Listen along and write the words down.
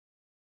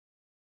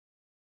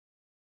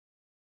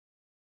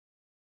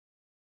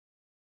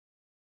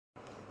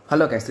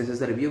Hello guys, this is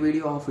the review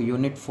video of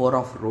unit 4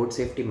 of road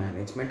safety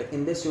management.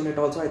 In this unit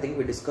also I think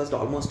we discussed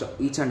almost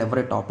each and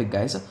every topic,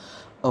 guys.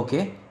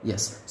 Okay,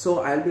 yes,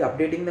 so I'll be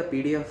updating the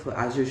PDF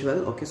as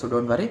usual. Okay, so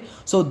don't worry.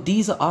 So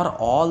these are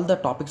all the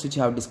topics which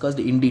I have discussed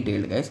in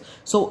detail, guys.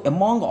 So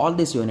among all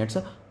these units,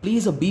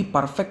 please be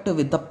perfect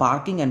with the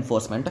parking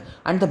enforcement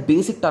and the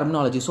basic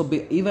terminology. So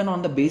even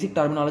on the basic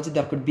terminology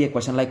there could be a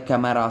question like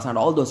cameras and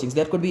all those things.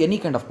 There could be any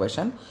kind of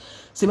question.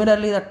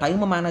 Similarly, the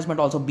time management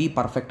also be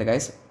perfect,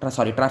 guys.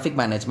 Traffic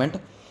management.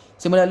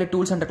 Similarly,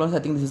 tools and technology,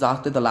 I think this is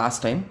asked the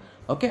last time.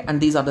 Okay, and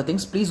these are the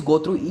things. Please go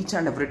through each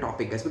and every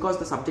topic, guys, because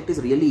the subject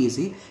is really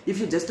easy. If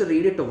you just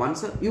read it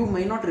once, you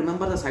may not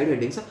remember the side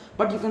headings,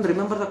 but you can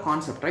remember the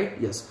concept, right?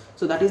 Yes.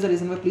 So that is the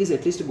reason why please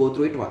at least go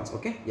through it once.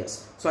 Okay.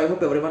 Yes. So I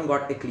hope everyone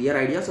got a clear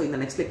idea. So in the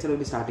next lecture, we'll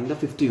be starting the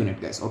 5th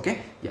unit, guys. Okay.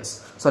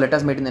 Yes. So let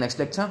us meet in the next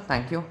lecture.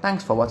 Thank you.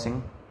 Thanks for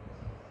watching.